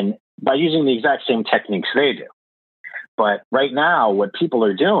 And by using the exact same techniques they do. But right now, what people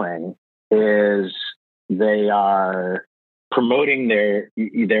are doing is they are promoting their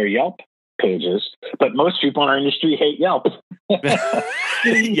Yelp pages, but most people in our industry hate Yelp.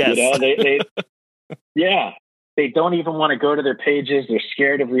 Yes. They don't even want to go to their pages. They're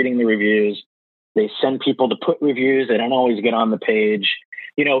scared of reading the reviews. They send people to put reviews. They don't always get on the page.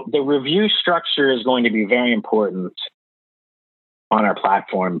 The review structure is going to be very important on our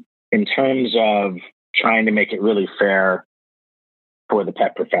platform in terms of trying to make it really fair for the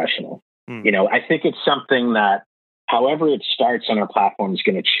pet professional. You know, I think it's something that, however it starts on our platform, is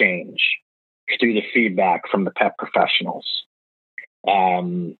going to change through the feedback from the pet professionals.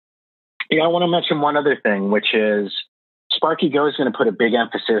 You know, I want to mention one other thing, which is Sparky Go is going to put a big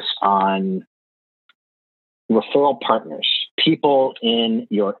emphasis on referral partners, people in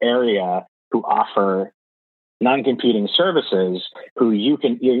your area who offer non-competing services, who you're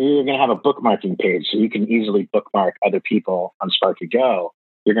going to have a bookmarking page, so you can easily bookmark other people on Sparky Go.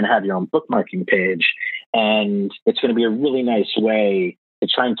 You're going to have your own bookmarking page, and it's going to be a really nice way to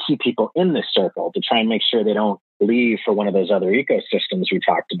try and keep people in this circle, to try and make sure they don't leave for one of those other ecosystems we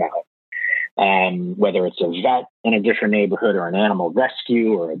talked about. Whether it's a vet in a different neighborhood or an animal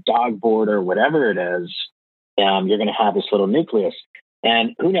rescue or a dog board or whatever it is, you're going to have this little nucleus.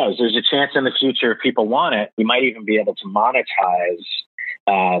 And who knows, there's a chance in the future, if people want it, we might even be able to monetize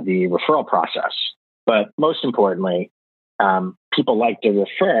the referral process. But most importantly, people like to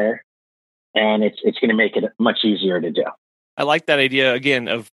refer, and it's going to make it much easier to do. I like that idea, again,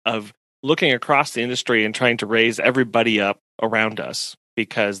 of looking across the industry and trying to raise everybody up around us,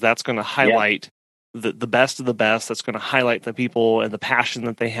 because that's going to highlight the best of the best. That's going to highlight the people and the passion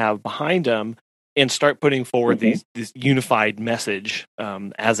that they have behind them, and start putting forward this unified message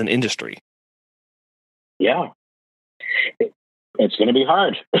as an industry. Yeah. It's going to be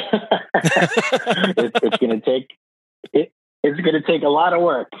hard. It's going to take a lot of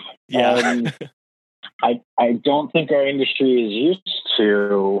work. Yeah. I don't think our industry is used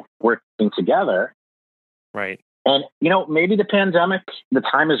to working together. Right. And, you know, maybe the pandemic, the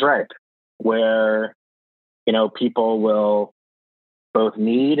time is right, where, you know, people will both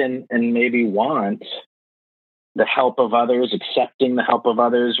need and maybe want the help of others, accepting the help of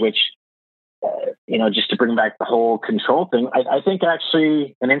others, which, you know, just to bring back the whole control thing, I think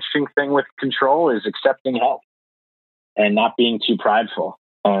actually an interesting thing with control is accepting help and not being too prideful.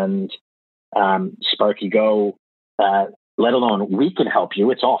 And Sparky Go, let alone we can help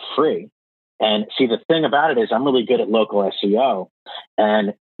you. It's all free. And see, the thing about it is I'm really good at local SEO,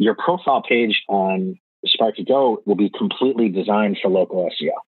 and your profile page on Sparky Go will be completely designed for local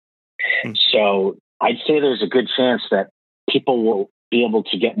SEO. So I'd say there's a good chance that people will be able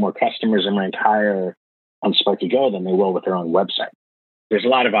to get more customers and rank higher on Sparky Go than they will with their own website. There's a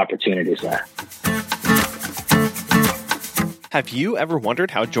lot of opportunities there. Have you ever wondered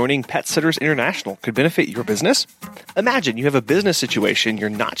how joining Pet Sitters International could benefit your business? Imagine you have a business situation you're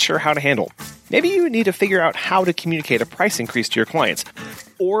not sure how to handle. Maybe you need to figure out how to communicate a price increase to your clients.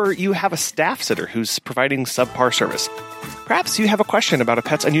 Or you have a staff sitter who's providing subpar service. Perhaps you have a question about a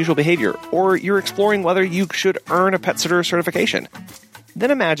pet's unusual behavior, or you're exploring whether you should earn a pet sitter certification.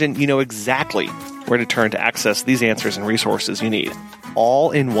 Then imagine you know exactly where to turn to access these answers and resources you need,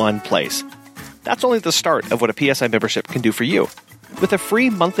 all in one place. That's only the start of what a PSI membership can do for you. With a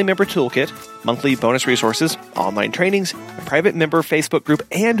free monthly member toolkit, monthly bonus resources, online trainings, a private member Facebook group,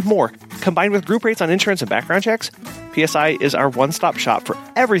 and more, combined with group rates on insurance and background checks, PSI is our one-stop shop for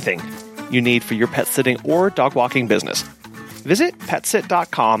everything you need for your pet sitting or dog walking business. Visit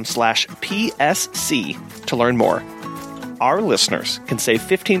petsit.com/PSC to learn more. Our listeners can save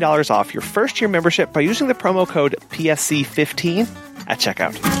 $15 off your first year membership by using the promo code PSC15 at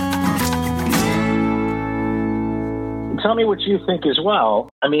checkout. Tell me what you think as well.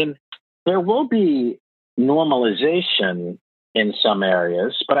 I mean, there will be normalization in some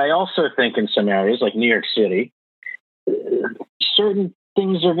areas, but I also think in some areas like New York City, certain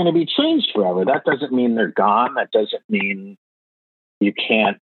things are going to be changed forever. That doesn't mean they're gone. That doesn't mean you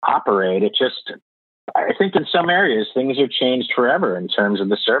can't operate. It just, I think in some areas, things are changed forever in terms of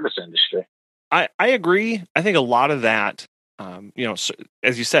the service industry. I agree. I think a lot of that, you know,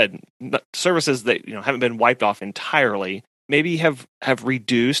 as you said, services that, you know, haven't been wiped off entirely, maybe have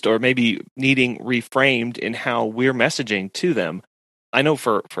reduced or maybe needing reframed in how we're messaging to them. I know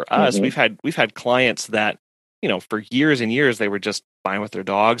for us, we've had clients that, you know, for years and years, they were just fine with their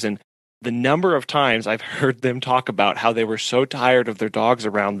dogs. And the number of times I've heard them talk about how they were so tired of their dogs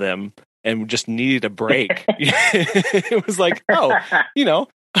around them and just needed a break. It was like, oh, you know,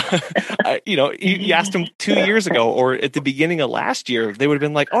 you asked them 2 years ago or at the beginning of last year, they would have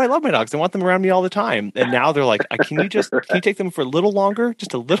been like, oh, I love my dogs. I want them around me all the time. And now they're like, can you take them for a little longer?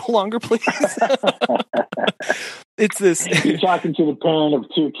 Just a little longer, please. It's this. You're talking to the parent of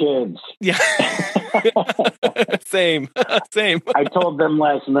 2 kids. Yeah. Same. I told them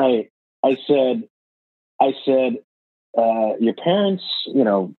last night, I said, your parents, you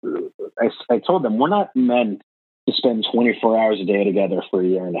know, I told them we're not meant to spend 24 hours a day together for a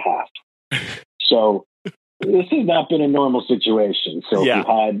year and a half. So This has not been a normal situation. So if you've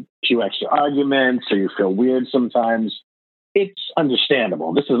had a few extra arguments or you feel weird sometimes, it's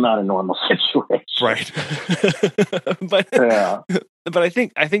understandable. This is not a normal situation. Right. But I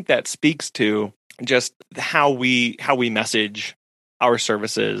think that speaks to just how we message our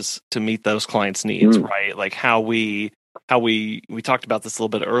services to meet those clients' needs, right? Like how we talked about this a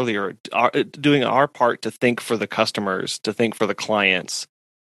little bit earlier, doing our part to think for the customers, to think for the clients,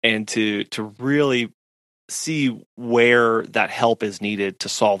 and to really see where that help is needed to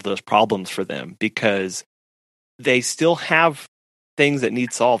solve those problems for them, because they still have things that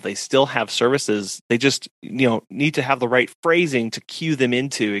need solved. They still have services. They just, need to have the right phrasing to cue them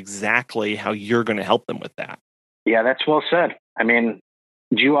into exactly how you're going to help them with that. Yeah, that's well said. I mean,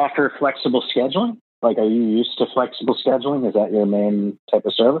 do you offer flexible scheduling? Like, are you used to flexible scheduling? Is that your main type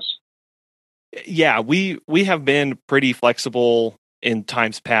of service? Yeah, we have been pretty flexible in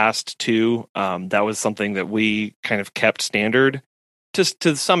times past too. That was something that we kind of kept standard.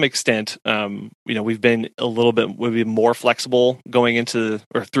 To some extent, we've been more flexible going into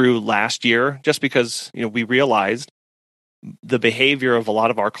or through last year, just because we realized the behavior of a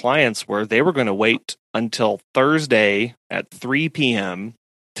lot of our clients where they were going to wait until Thursday at 3 p.m.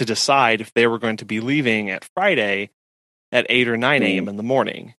 to decide if they were going to be leaving at Friday at 8 or 9 a.m. in the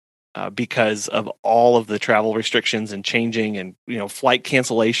morning. Because of all of the travel restrictions and changing, and flight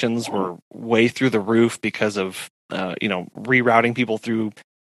cancellations were way through the roof because of rerouting people through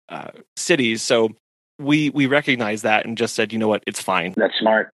cities. So we recognized that and just said, you know what, it's fine. That's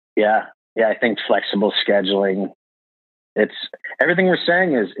smart. Yeah. I think flexible scheduling. It's everything we're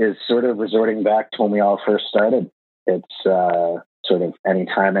saying is sort of resorting back to when we all first started. It's sort of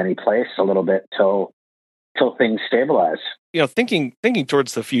anytime, any place, a little bit till things stabilize. Thinking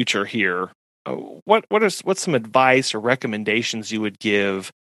towards the future here, what's some advice or recommendations you would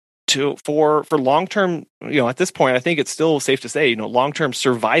give for long-term, at this point, I think it's still safe to say, long-term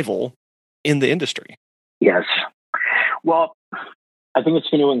survival in the industry? Yes. Well, I think it's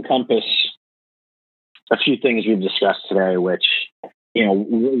going to encompass a few things we've discussed today, which,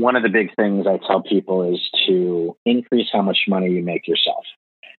 one of the big things I tell people is to increase how much money you make yourself.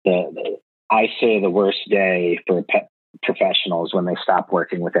 I say the worst day for pet professionals when they stop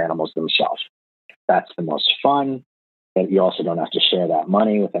working with animals themselves. That's the most fun, but you also don't have to share that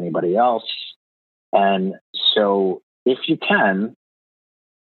money with anybody else. And so if you can,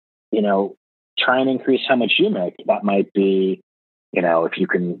 try and increase how much you make. That might be, if you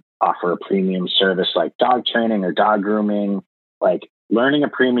can offer a premium service like dog training or dog grooming, like learning a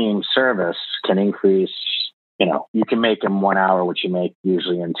premium service can increase, you can make in 1 hour what you make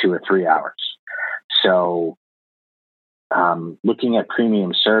usually in 2 or 3 hours. So looking at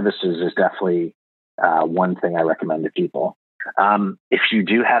premium services is definitely one thing I recommend to people. If you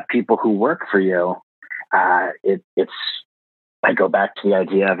do have people who work for you, I go back to the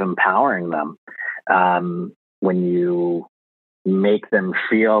idea of empowering them. When you make them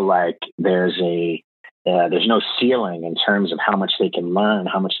feel like there's no ceiling in terms of how much they can learn,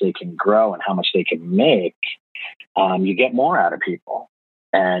 how much they can grow, and how much they can make, you get more out of people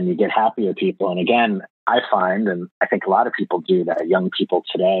and you get happier people. And again, I find, and I think a lot of people do, that young people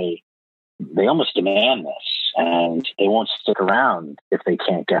today, they almost demand this and they won't stick around if they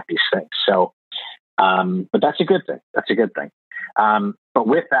can't get these things. So, but that's a good thing. That's a good thing. But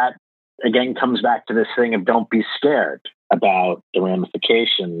with that, again, comes back to this thing of don't be scared about the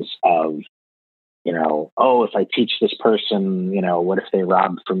ramifications of, if I teach this person, what if they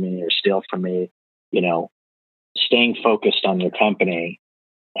rob from me or steal from me, staying focused on your company.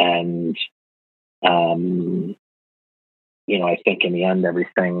 And, I think in the end,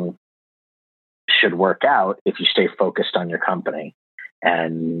 everything should work out if you stay focused on your company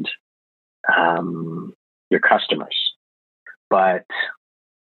and your customers. But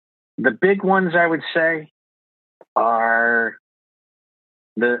the big ones I would say are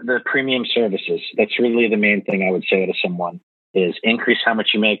the premium services. That's really the main thing I would say to someone is increase how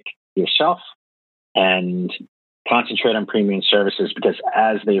much you make yourself and concentrate on premium services, because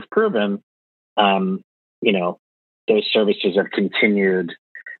as they've proven, those services have continued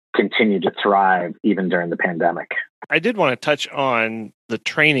to thrive even during the pandemic. I did want to touch on the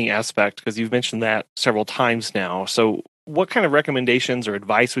training aspect because you've mentioned that several times now. So what kind of recommendations or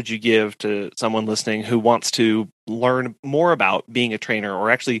advice would you give to someone listening who wants to learn more about being a trainer or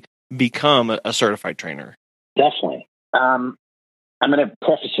actually become a certified trainer? Definitely. I'm going to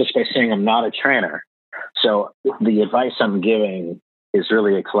preface this by saying I'm not a trainer. So the advice I'm giving is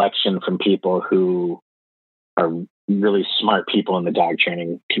really a collection from people who are really smart people in the dog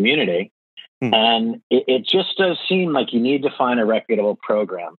training community. And it just does seem like you need to find a reputable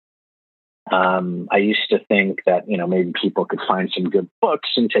program. I used to think that, maybe people could find some good books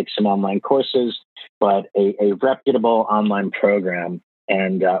and take some online courses, but a reputable online program.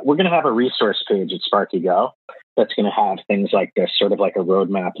 And we're going to have a resource page at Sparky Go that's going to have things like this, sort of like a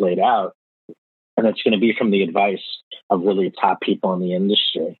roadmap laid out. And it's going to be from the advice of really top people in the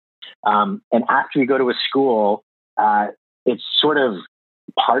industry. And after you go to a school, it's sort of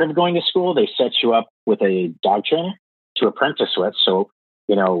part of going to school. They set you up with a dog trainer to apprentice with. So,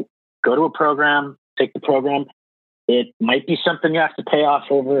 go to a program, take the program. It might be something you have to pay off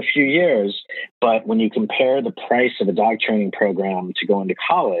over a few years, but when you compare the price of a dog training program to going to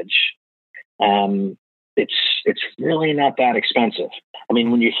college, it's really not that expensive. I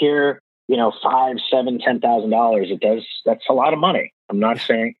mean, when you hear, $5,000, $7,000, $10,000, that's a lot of money. I'm not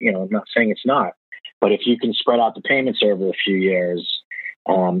saying it's not, but if you can spread out the payments over a few years,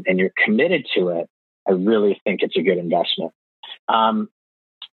 and you're committed to it, I really think it's a good investment.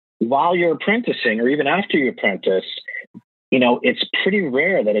 While you're apprenticing, or even after you apprentice, it's pretty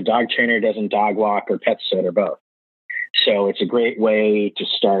rare that a dog trainer doesn't dog walk or pet sit or both. So it's a great way to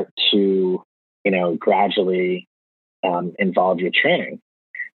start to, gradually involve your training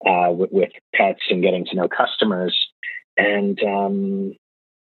with pets and getting to know customers. And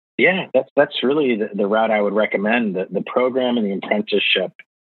that's really the route I would recommend. The program and the apprenticeship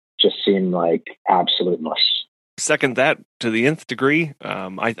just seem like absolute must. Second that to the nth degree.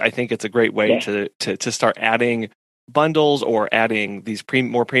 I think it's a great way to start adding bundles or adding these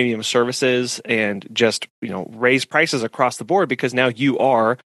more premium services and just raise prices across the board, because now you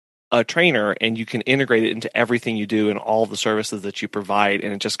are a trainer and you can integrate it into everything you do and all the services that you provide,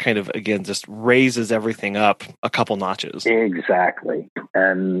 and it just kind of again just raises everything up a couple notches. Exactly.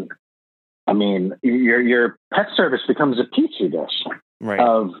 And I mean, your pet service becomes a petri dish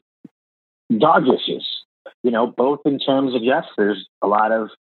of dog issues. Both in terms of, yes, there's a lot of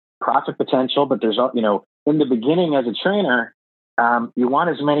profit potential, but there's, in the beginning as a trainer, you want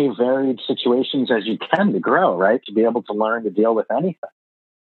as many varied situations as you can to grow, right? To be able to learn to deal with anything.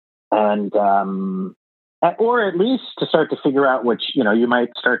 And, or at least to start to figure out which, you might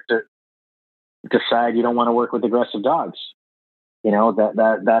start to decide you don't want to work with aggressive dogs.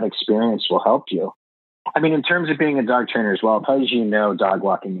 That experience will help you. I mean, in terms of being a dog trainer as well, because dog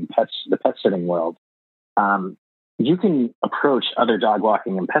walking and the pet sitting world, you can approach other dog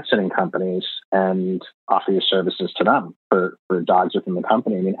walking and pet sitting companies and offer your services to them for dogs within the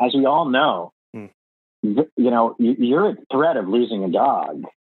company. I mean, as we all know, you're at threat of losing a dog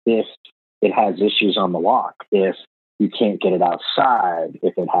if it has issues on the walk, if you can't get it outside,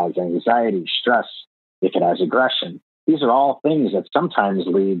 if it has anxiety, stress, if it has aggression. These are all things that sometimes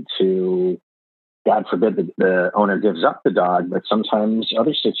lead to, God forbid, the owner gives up the dog, but sometimes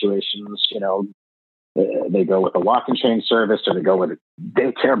other situations, they go with a walk and train service, or they go with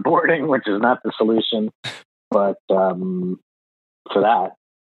daycare boarding, which is not the solution, but for that.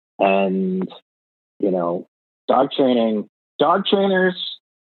 And, dog trainers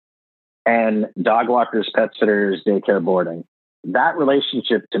and dog walkers, pet sitters, daycare boarding, that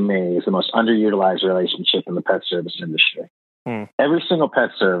relationship to me is the most underutilized relationship in the pet service industry. Every single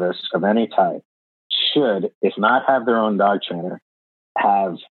pet service of any type should, if not have their own dog trainer,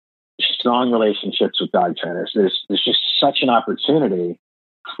 have strong relationships with dog trainers. There's just such an opportunity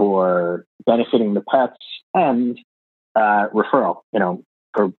for benefiting the pets and referral,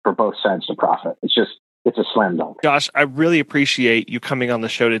 for both sides to profit. It's a slam dunk. Josh, I really appreciate you coming on the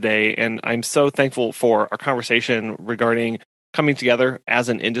show today, and I'm so thankful for our conversation regarding coming together as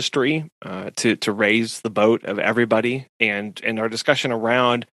an industry to raise the boat of everybody, and our discussion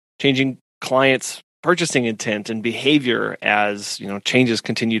around changing clients' purchasing intent and behavior as changes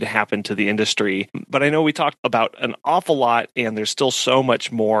continue to happen to the industry. But I know we talked about an awful lot, and there's still so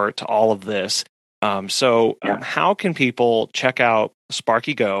much more to all of this. How can people check out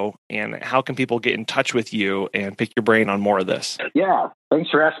Sparky Go, and how can people get in touch with you and pick your brain on more of this? Yeah, thanks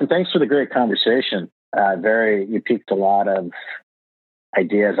for asking. Thanks for the great conversation. You piqued a lot of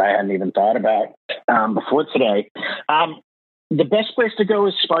ideas I hadn't even thought about before today. The best place to go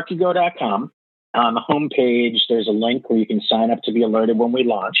is sparkygo.com. On the homepage, there's a link where you can sign up to be alerted when we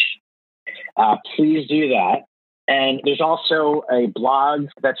launch. Please do that. And there's also a blog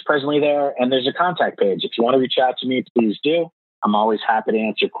that's presently there, and there's a contact page. If you want to reach out to me, please do. I'm always happy to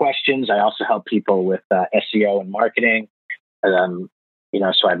answer questions. I also help people with SEO and marketing. So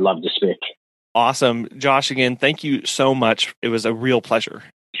I'd love to speak. Awesome. Josh, again, thank you so much. It was a real pleasure.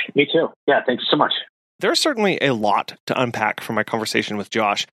 Me too. Yeah, thank you so much. There's certainly a lot to unpack from my conversation with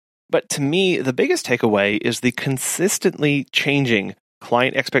Josh. But to me, the biggest takeaway is the consistently changing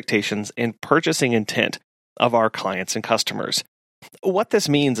client expectations and purchasing intent of our clients and customers. What this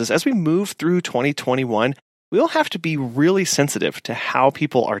means is as we move through 2021, we'll have to be really sensitive to how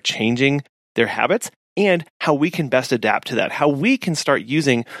people are changing their habits and how we can best adapt to that, how we can start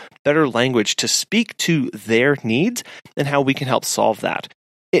using better language to speak to their needs, and how we can help solve that.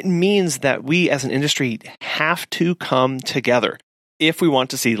 It means that we as an industry have to come together if we want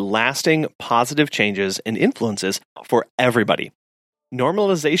to see lasting positive changes and influences for everybody.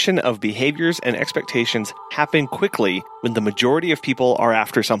 Normalization of behaviors and expectations happen quickly when the majority of people are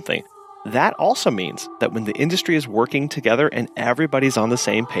after something. That also means that when the industry is working together and everybody's on the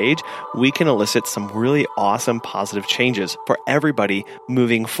same page, we can elicit some really awesome positive changes for everybody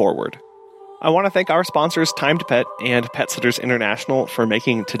moving forward. I want to thank our sponsors, Time to Pet and Pet Sitters International, for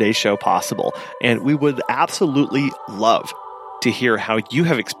making today's show possible. And we would absolutely love to hear how you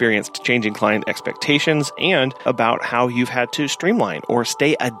have experienced changing client expectations and about how you've had to streamline or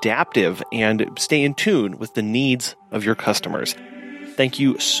stay adaptive and stay in tune with the needs of your customers. Thank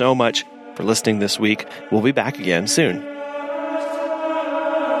you so much for listening this week. We'll be back again soon.